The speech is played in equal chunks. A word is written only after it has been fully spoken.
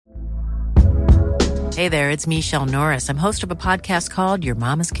Hey there, it's Michelle Norris. I'm host of a podcast called Your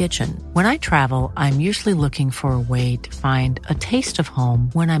Mama's Kitchen. When I travel, I'm usually looking for a way to find a taste of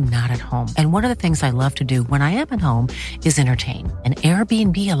home when I'm not at home. And one of the things I love to do when I am at home is entertain. And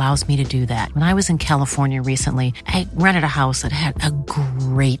Airbnb allows me to do that. When I was in California recently, I rented a house that had a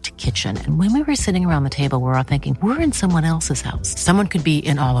great kitchen. And when we were sitting around the table, we were all thinking, we're in someone else's house. Someone could be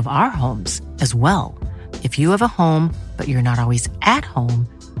in all of our homes as well. If you have a home, but you're not always at home,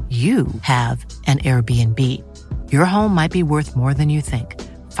 you have an Airbnb. Your home might be worth more than you think.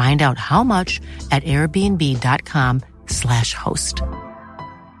 Find out how much at airbnb.com/host.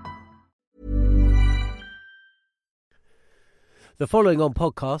 The following on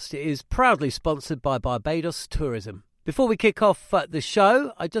podcast is proudly sponsored by Barbados Tourism. Before we kick off the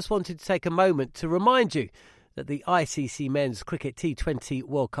show, I just wanted to take a moment to remind you that the ICC Men's Cricket T20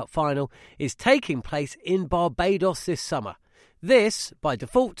 World Cup Final is taking place in Barbados this summer. This, by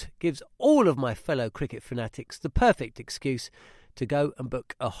default, gives all of my fellow cricket fanatics the perfect excuse to go and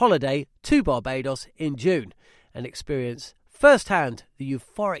book a holiday to Barbados in June and experience firsthand the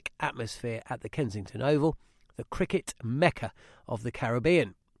euphoric atmosphere at the Kensington Oval, the cricket mecca of the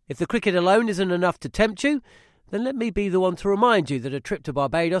Caribbean. If the cricket alone isn't enough to tempt you, then let me be the one to remind you that a trip to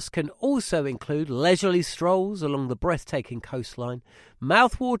Barbados can also include leisurely strolls along the breathtaking coastline,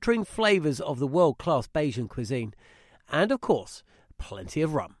 mouth-watering flavours of the world-class Bajan cuisine, and, of course, plenty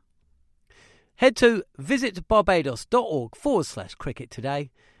of rum. Head to visitbarbados.org/cricket today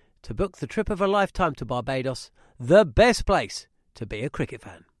to book the trip of a lifetime to Barbados, the best place to be a cricket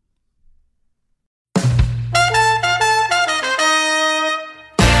fan.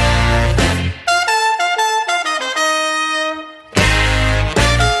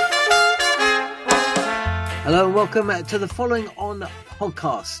 Hello and welcome to the following on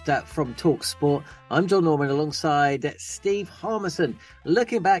podcast from TalkSport. I'm John Norman alongside Steve Harmison,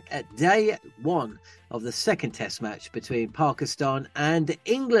 looking back at day one of the second test match between Pakistan and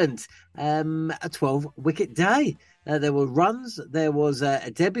England. A 12-wicket day. There were runs, there was a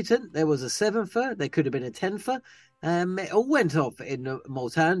debutant, there was a seven-fer, there could have been a 10-fer. It all went off in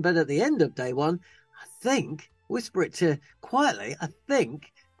Multan, but at the end of day one, I think, whisper it to quietly, I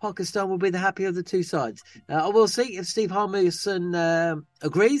think Pakistan will be the happier of the two sides. I will see if Steve Harmison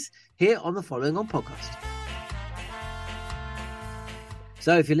agrees here on the following on podcast.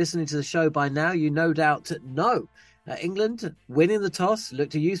 So if you're listening to the show by now, you no doubt know England winning the toss,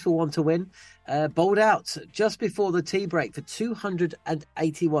 looked a useful one to win, bowled out just before the tea break for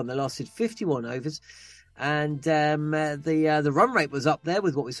 281. They lasted 51 overs. And the run rate was up there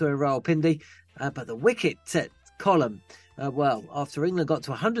with what we saw in Rawalpindi. But the wicket column, after England got to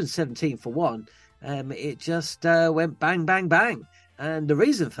 117 for one, it just went bang, bang, bang. And the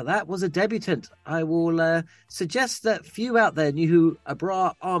reason for that was a debutant. I will suggest that few out there knew who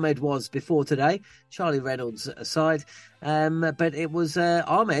Abrar Ahmed was before today, Charlie Reynolds aside. But it was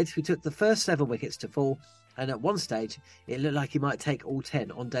Ahmed who took the first 7 wickets to fall. And at one stage, it looked like he might take all 10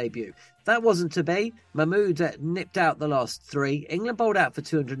 on debut. That wasn't to be. Mahmood nipped out the last 3. England bowled out for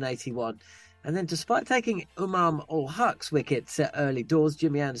 281. And then despite taking Umam ul Haq's wickets at early doors,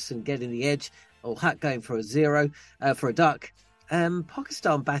 Jimmy Anderson getting the edge, ul Haq going for a duck,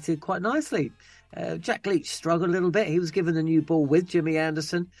 Pakistan batted quite nicely. Jack Leach struggled a little bit. He was given the new ball with Jimmy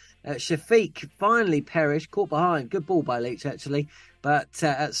Anderson. Shafiq finally perished, caught behind. Good ball by Leach, actually. But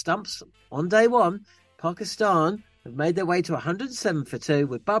at stumps, on day one, Pakistan have made their way to 107 for 2,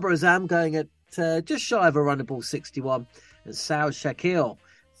 with Babar Azam going at just shy of a runnable 61, and Saud Shakil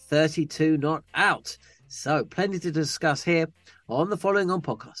 32 not out. So, plenty to discuss here on the following on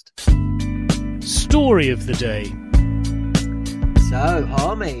podcast. Story of the day. So,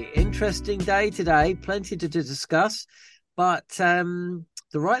 Harmy, interesting day today. Plenty to discuss. But the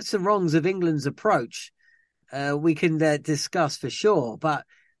rights and wrongs of England's approach, we can discuss for sure. But,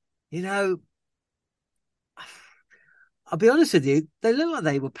 you know, I'll be honest with you, they look like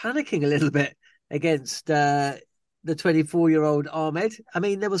they were panicking a little bit against the 24-year-old Ahmed. I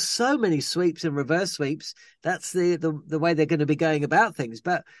mean, there were so many sweeps and reverse sweeps. That's the way they're going to be going about things.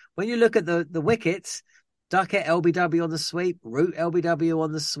 But when you look at the wickets, Duckett LBW on the sweep, Root LBW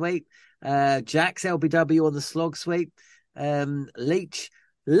on the sweep, Jack's LBW on the slog sweep, Leach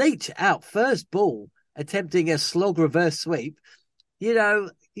out first ball attempting a slog reverse sweep. You know,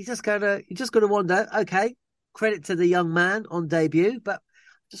 you just gotta wonder, okay, credit to the young man on debut, but I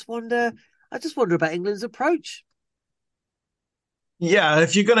just wonder about England's approach. Yeah,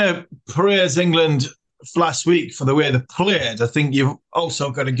 if you're going to praise England last week for the way they played, I think you've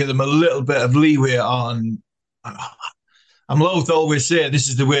also got to give them a little bit of leeway on. I'm loath to always say this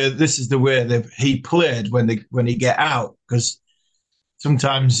is the way he played when he get out, because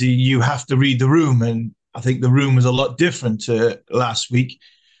sometimes you have to read the room, and I think the room was a lot different to last week.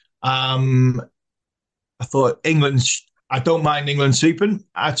 I thought England. I don't mind England sweeping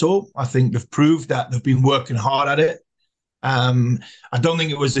at all. I think they've proved that they've been working hard at it. I don't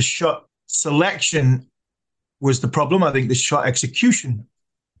think it was the shot selection was the problem. I think the shot execution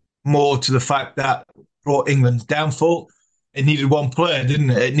more to the fact that brought England's downfall. It needed one player, didn't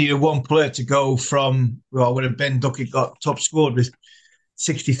it? It needed one player to go from, well, when Ben Duckett got top scored with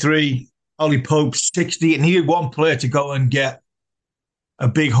 63, Ollie Pope 60. It needed one player to go and get a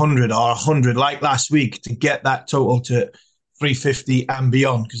big 100 or 100 like last week to get that total to 350 and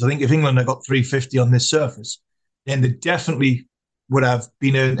beyond. Because I think if England had got 350 on this surface, then they definitely would have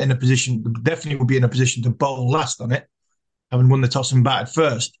been in a position, definitely would be in a position to bowl last on it, having won the toss and batted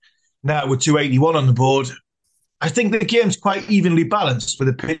first. Now with 281 on the board, I think the game's quite evenly balanced with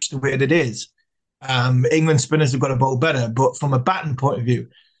the pitch the way it is. England spinners have got to bowl better, but from a batting point of view,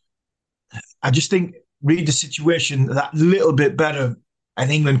 I just think read the situation that little bit better, and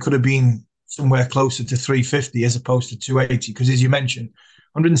England could have been somewhere closer to 350 as opposed to 280. Because as you mentioned,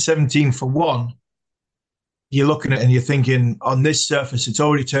 117 for one, you're looking at it and you're thinking, on this surface, it's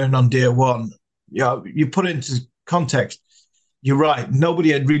already turned on day one. You put it into context, you're right.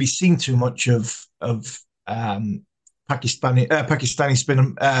 Nobody had really seen too much of Pakistani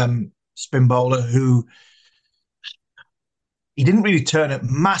spin bowler who he didn't really turn it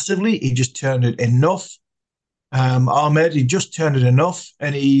massively. He just turned it enough. Ahmed, he just turned it enough.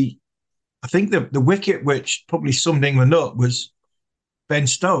 And I think the wicket which probably summed England up was Ben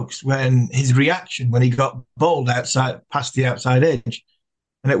Stokes when his reaction when he got bowled outside past the outside edge.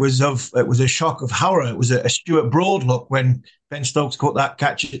 And it was a shock of horror. It was a Stuart Broad look when Ben Stokes caught that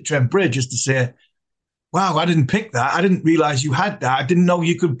catch at Trent Bridge, just to say, wow, I didn't pick that. I didn't realise you had that. I didn't know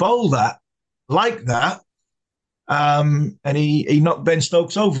you could bowl that like that. And he knocked Ben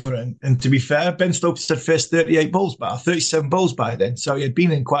Stokes over. And to be fair, Ben Stokes had faced 37 balls by then. So he had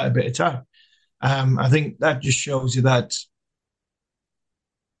been in quite a bit of time. I think that just shows you that.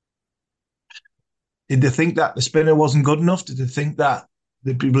 Did they think that the spinner wasn't good enough? Did they think that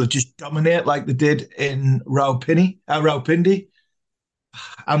the people would just dominate like they did in Rawalpindi?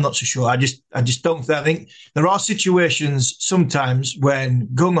 I'm not so sure. I just don't think. I think there are situations sometimes when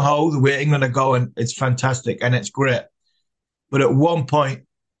gung-ho, the way England are going, it's fantastic and it's great. But at one point,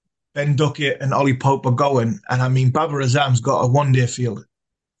 Ben Duckett and Ollie Pope are going. And I mean, Babar Azam's got a one-day field.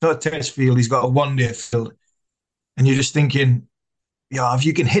 Not a test field, he's got a one-day field. And you're just thinking, if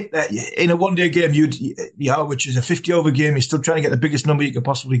you can hit that in a one-day game, which is a 50-over game, you're still trying to get the biggest number you could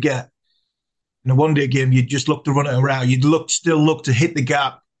possibly get. In a one-day game, you'd just look to run it around. You'd still look to hit the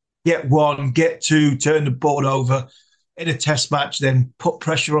gap, get one, get two, turn the board over. In a test match, then put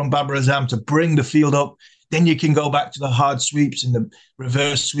pressure on Babar Azam to bring the field up. Then you can go back to the hard sweeps and the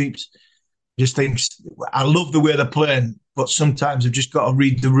reverse sweeps. Just think, I love the way they're playing, but sometimes I've just got to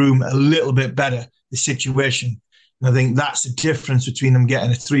read the room a little bit better, the situation. And I think that's the difference between them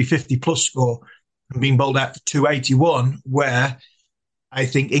getting a 350-plus score and being bowled out for 281, where I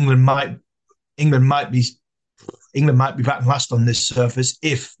think England might be batting last on this surface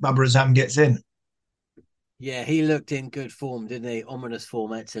if Babar Azam gets in. Yeah, he looked in good form, didn't he? Ominous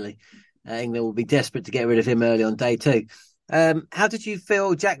form, actually. England will be desperate to get rid of him early on day two. How did you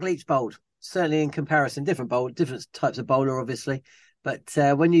feel Jack Leach bowled? Certainly in comparison, different types of bowler, obviously. But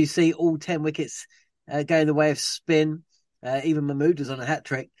when you see all 10 wickets going the way of spin, even Mahmood was on a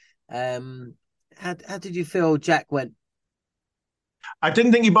hat-trick. How did you feel Jack went? I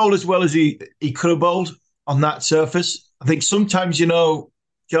didn't think he bowled as well as he could have bowled on that surface. I think sometimes,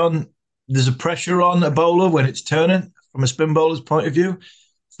 John, there's a pressure on a bowler when it's turning from a spin bowler's point of view.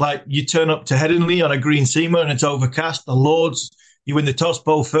 It's like you turn up to Headingley on a green seamer and it's overcast. The Lords, you win the toss,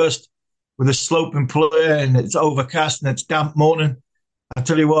 bowl first with a sloping play and it's overcast and it's damp morning. I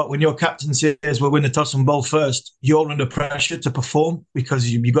tell you what, when your captain says we'll win the toss and bowl first, you're under pressure to perform because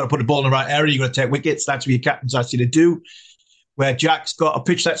you've got to put the ball in the right area. You've got to take wickets. That's what your captain's asked you to do. Where Jack's got a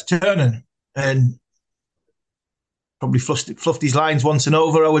pitch that's turning and probably fluffed his lines once and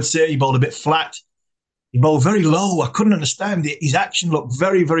over, I would say. He bowled a bit flat. He bowled very low. I couldn't understand it. His action looked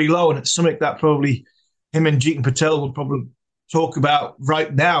very, very low, and it's something that probably him and Jeetan Patel will probably talk about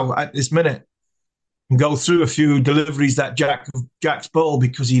right now at this minute and go through a few deliveries that Jack's bowled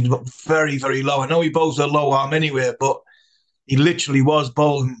because he looked very, very low. I know he bowls a low arm anyway, but he literally was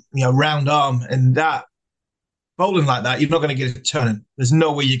bowling, round arm, and that bowling like that, you're not going to get it turning. There's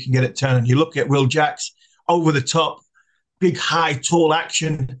no way you can get it turning. You look at Will Jacks over the top, big, high, tall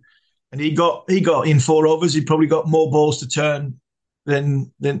action, and he got in 4 overs. He probably got more balls to turn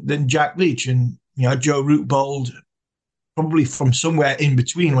than Jack Leach. And Joe Root bowled probably from somewhere in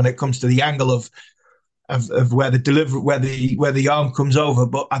between when it comes to the angle of where the arm comes over.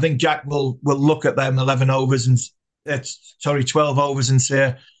 But I think Jack will look at them 11 overs and 12 overs and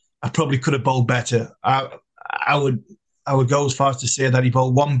say, I probably could have bowled better. I would go as far as to say that he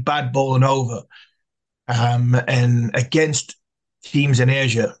bowled one bad ball and over. And against teams in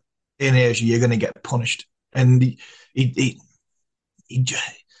Asia, you're going to get punished. And he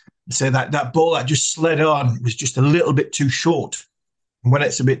say that ball that just slid on was just a little bit too short. And when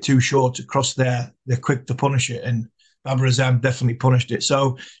it's a bit too short across there, they're quick to punish it. And Babar Azam definitely punished it.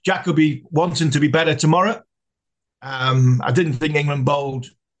 So Jack will be wanting to be better tomorrow. I didn't think England bowled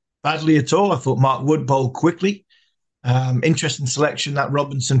badly at all. I thought Mark Wood bowled quickly. Interesting selection that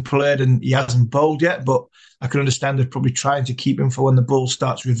Robinson played, and he hasn't bowled yet, but I can understand they're probably trying to keep him for when the ball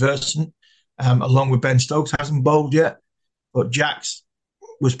starts reversing, along with Ben Stokes, hasn't bowled yet. But Jack's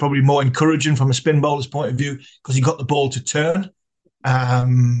was probably more encouraging from a spin bowler's point of view because he got the ball to turn.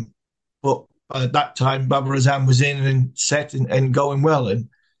 But at that time, Babar Azam was in and set and going well. And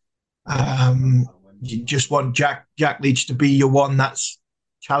you just want Jack Leach to be your one that's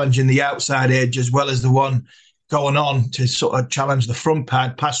challenging the outside edge as well as the one going on to sort of challenge the front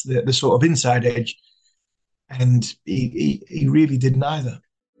pad past the sort of inside edge. And he really did neither.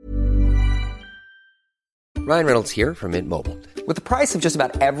 Ryan Reynolds here from Mint Mobile. With the price of just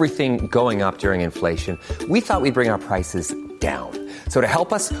about everything going up during inflation, we thought we'd bring our prices down. So to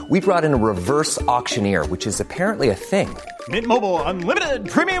help us, we brought in a reverse auctioneer, which is apparently a thing. Mint Mobile Unlimited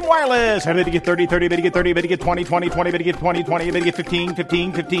Premium Wireless. How to get 30, 30, bit to get 30, bit to get 20, 20, 20, bit to get 20, 20, bit to get 15,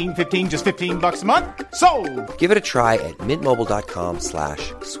 15, 15, 15, just $15 a month? Sold! Give it a try at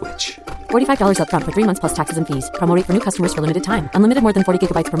mintmobile.com/switch. $45 up front for 3 months plus taxes and fees. Promo rate for new customers for limited time. Unlimited more than 40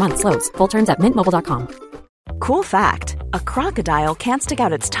 gigabytes per month. Slows full terms at mintmobile.com. Cool fact, a crocodile can't stick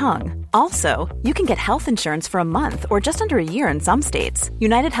out its tongue. Also, you can get health insurance for a month or just under a year in some states.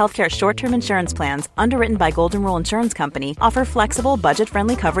 United Healthcare short-term insurance plans, underwritten by Golden Rule Insurance Company, offer flexible,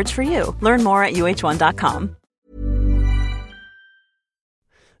 budget-friendly coverage for you. Learn more at uh1.com.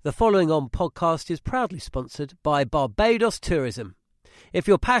 The following on podcast is proudly sponsored by Barbados Tourism. If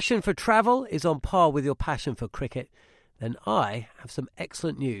your passion for travel is on par with your passion for cricket, then I have some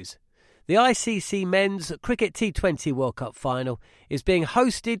excellent news. The ICC Men's Cricket T20 World Cup Final is being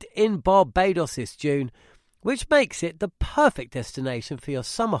hosted in Barbados this June, which makes it the perfect destination for your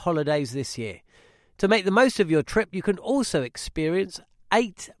summer holidays this year. To make the most of your trip, you can also experience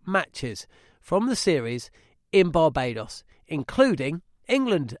 8 matches from the series in Barbados, including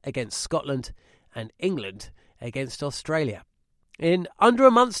England against Scotland and England against Australia. In under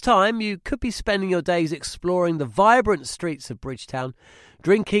a month's time, you could be spending your days exploring the vibrant streets of Bridgetown,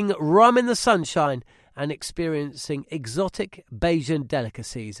 drinking rum in the sunshine and experiencing exotic Bajan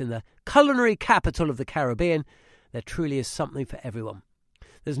delicacies. In the culinary capital of the Caribbean, there truly is something for everyone.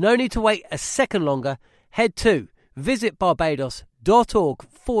 There's no need to wait a second longer. Head to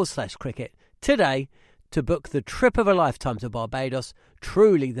visitbarbados.org/cricket today to book the trip of a lifetime to Barbados,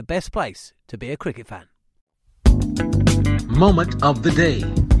 truly the best place to be a cricket fan. Moment of the day.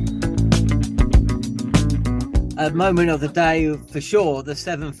 A moment of the day for sure, the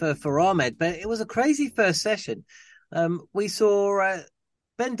 7th for Ahmed, but it was a crazy first session. We saw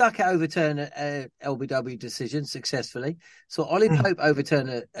Ben Duckett overturn a LBW decision successfully. Saw Ollie Pope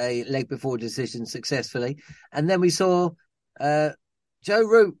overturn a leg before decision successfully. And then we saw Joe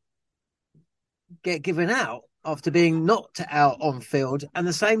Root get given out after being knocked out on field. And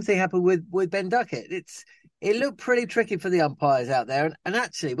the same thing happened with Ben Duckett. It looked pretty tricky for the umpires out there. And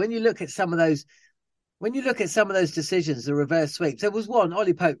actually, when you look at some of those decisions, the reverse sweeps, there was one,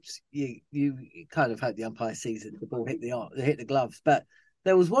 Ollie Pope's, you kind of hope the umpire sees it, the ball hit the gloves. But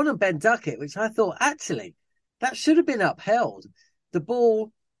there was one on Ben Duckett, which I thought, actually, that should have been upheld. The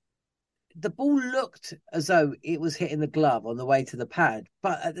ball looked as though it was hitting the glove on the way to the pad.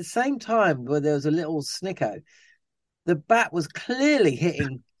 But at the same time, where there was a little snicko, the bat was clearly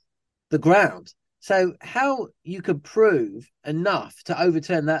hitting the ground. So how you could prove enough to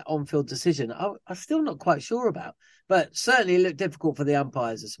overturn that on-field decision, I'm still not quite sure about. But certainly it looked difficult for the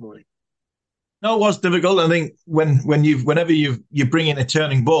umpires this morning. No, it was difficult. I think whenever you bring in a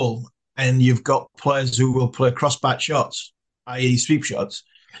turning ball and you've got players who will play cross-bat shots, i.e. sweep shots,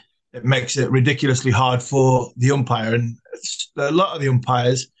 it makes it ridiculously hard for the umpire. And a lot of the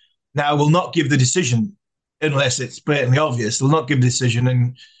umpires now will not give the decision unless it's blatantly obvious. They'll not give the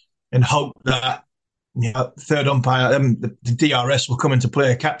decision and hope that third umpire, the DRS will come into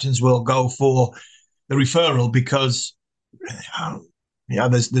play. Captains will go for the referral because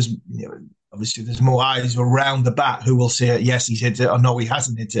there's obviously there's more eyes around the bat who will say yes, he's hit it or no, he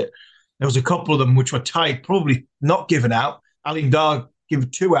hasn't hit it. There was a couple of them which were tight, probably not given out. Alin Dar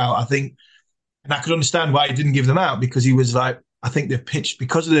gave 2 out, I think. And I could understand why he didn't give them out, because he was like, I think they've pitched,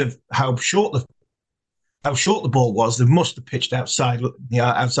 because of how short the ball was, they must have pitched outside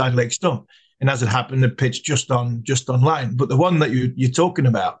leg stump. And as it happened, they pitched just on line. But the one that you're talking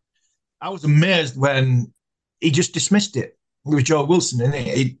about, I was amazed when he just dismissed it. It was Joe Wilson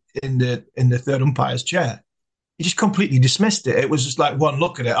in the third umpire's chair. He just completely dismissed it. It was just like one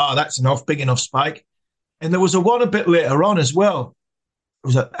look at it. Oh, that's enough, big enough spike. And there was a one a bit later on as well.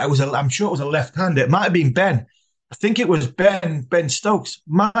 I'm sure it was a left hand. It might have been Ben. I think it was Ben Stokes.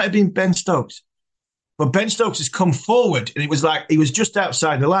 Might have been Ben Stokes. But Ben Stokes has come forward, and it was like he was just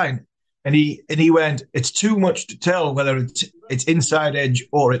outside the line. And he went, it's too much to tell whether it's inside edge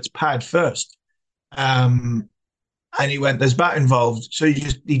or it's pad first. And he went, there's bat involved. So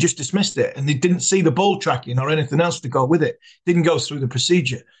he just dismissed it. And he didn't see the ball tracking or anything else to go with it. Didn't go through the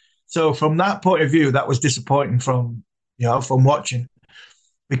procedure. So from that point of view, that was disappointing from watching,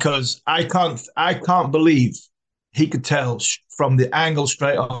 because I can't believe he could tell from the angle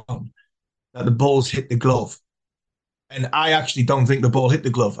straight on that the ball's hit the glove. And I actually don't think the ball hit the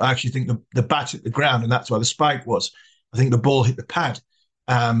glove. I actually think the bat hit the ground, and that's where the spike was. I think the ball hit the pad.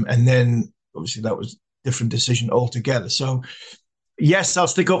 And then, obviously, that was a different decision altogether. So, yes, I'll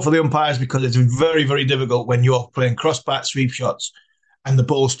stick up for the umpires, because it's very, very difficult when you're playing cross-bat sweep shots and the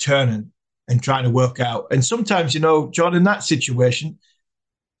ball's turning and trying to work out. And sometimes, John, in that situation,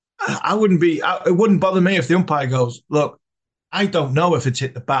 it wouldn't bother me if the umpire goes, look, I don't know if it's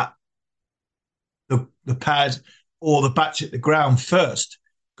hit the bat, the pad, or the bat's hit the ground first,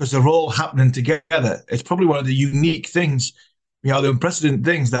 because they're all happening together. It's probably one of the unique things, the unprecedented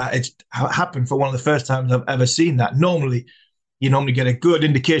things that it's happened for one of the first times I've ever seen that. Normally, you get a good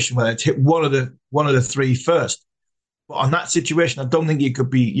indication whether it's hit one of the three first. But on that situation, I don't think you could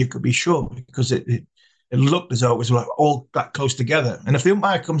be sure, because it looked as though it was like all that close together. And if the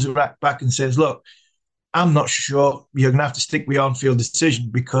umpire comes back and says, look, I'm not sure, you're going to have to stick with your on-field decision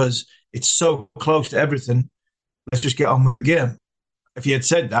because it's so close to everything, let's just get on with the game. If he had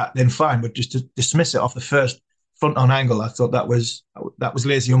said that, then fine, but just to dismiss it off the first front-on angle, I thought that was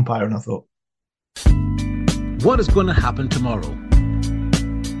lazy umpiring, I thought. What is going to happen tomorrow?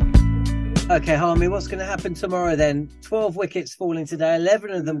 Okay, Harmy, what's going to happen tomorrow then? 12 wickets falling today,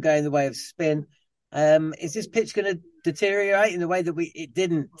 11 of them going the way of spin. Is this pitch going to deteriorate in the way that it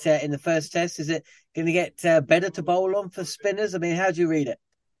didn't in the first test? Is it going to get better to bowl on for spinners? I mean, how do you read it?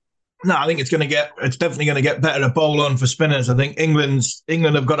 No, I think it's definitely going to get better to bowl on for spinners. I think England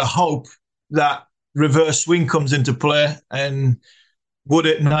have got to hope that reverse swing comes into play, and Wood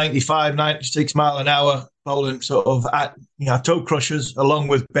at 95, 96 mile an hour bowling sort of at toe crushers, along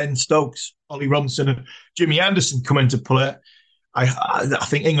with Ben Stokes, Ollie Robinson and Jimmy Anderson come into play. I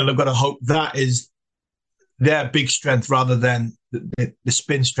think England have got to hope that is their big strength rather than the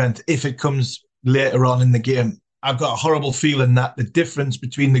spin strength if it comes later on in the game. I've got a horrible feeling that the difference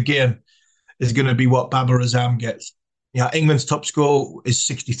between the game is going to be what Babar Azam gets. England's top score is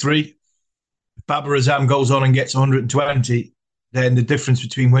 63. If Babar Azam goes on and gets 120, then the difference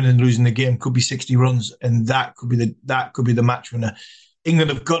between winning and losing the game could be 60 runs, and that could be the match winner.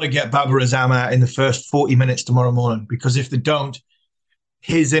 England have got to get Babar Azam out in the first 40 minutes tomorrow morning, because if they don't,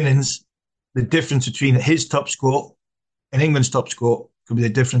 his innings, the difference between his top score and England's top score could be the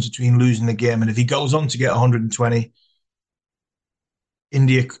difference between losing the game. And if he goes on to get 120,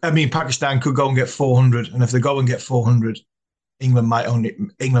 Pakistan could go and get 400. And if they go and get 400, England might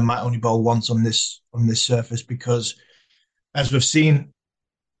only bowl once on this surface, because as we've seen,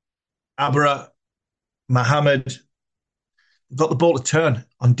 Abra, Mohammed got the ball to turn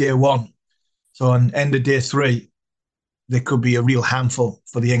on day one. So on end of day three, there could be a real handful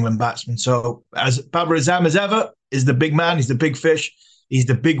for the England batsmen. So as Babar Azam as ever is the big man, he's the big fish, he's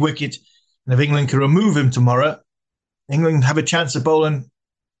the big wicket. And if England can remove him tomorrow, England have a chance of bowling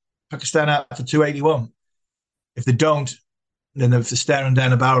Pakistan out for 281. If they don't, then if they're staring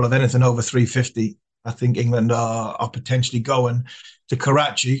down a barrel of anything over 350, I think England are potentially going to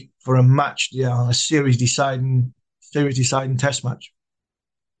Karachi for a match, a series deciding test match.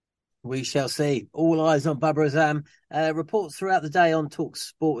 We shall see. All eyes on Babar Azam. Reports throughout the day on Talk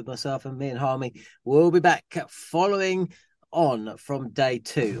Sport with myself and me and Harmy. We'll be back following on from day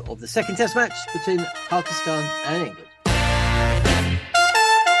 2 of the second test match between Pakistan and England.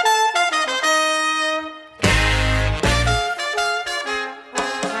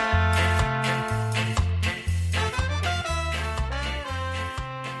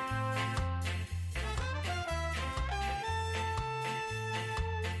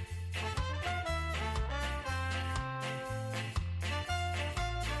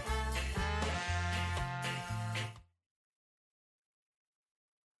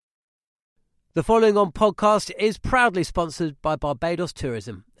 The following on podcast is proudly sponsored by Barbados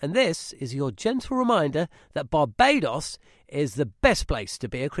Tourism, and this is your gentle reminder that Barbados is the best place to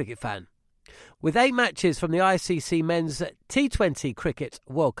be a cricket fan. With 8 matches from the ICC Men's T20 Cricket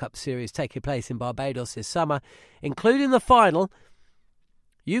World Cup Series taking place in Barbados this summer, including the final,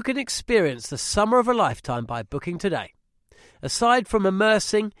 you can experience the summer of a lifetime by booking today. Aside from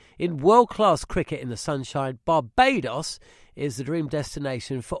immersing in world-class cricket in the sunshine, Barbados is the dream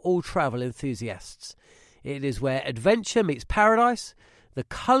destination for all travel enthusiasts. It is where adventure meets paradise, the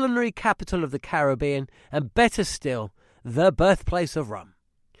culinary capital of the Caribbean, and better still, the birthplace of rum.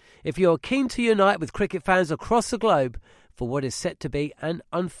 If you're keen to unite with cricket fans across the globe for what is set to be an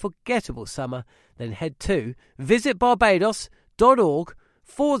unforgettable summer, then head to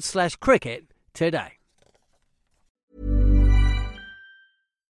visitbarbados.org/cricket today.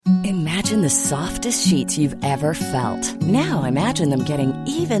 Imagine the softest sheets you've ever felt. Now imagine them getting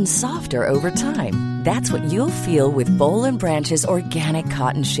even softer over time. That's what you'll feel with Boll & Branch's organic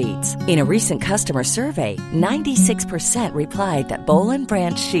cotton sheets. In a recent customer survey, 96% replied that Boll &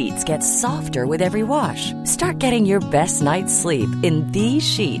 Branch sheets get softer with every wash. Start getting your best night's sleep in these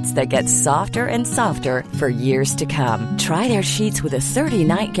sheets that get softer and softer for years to come. Try their sheets with a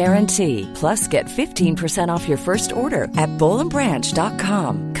 30-night guarantee. Plus, get 15% off your first order at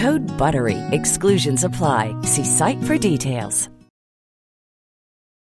bollandbranch.com. Code BUTTERY. Exclusions apply. See site for details.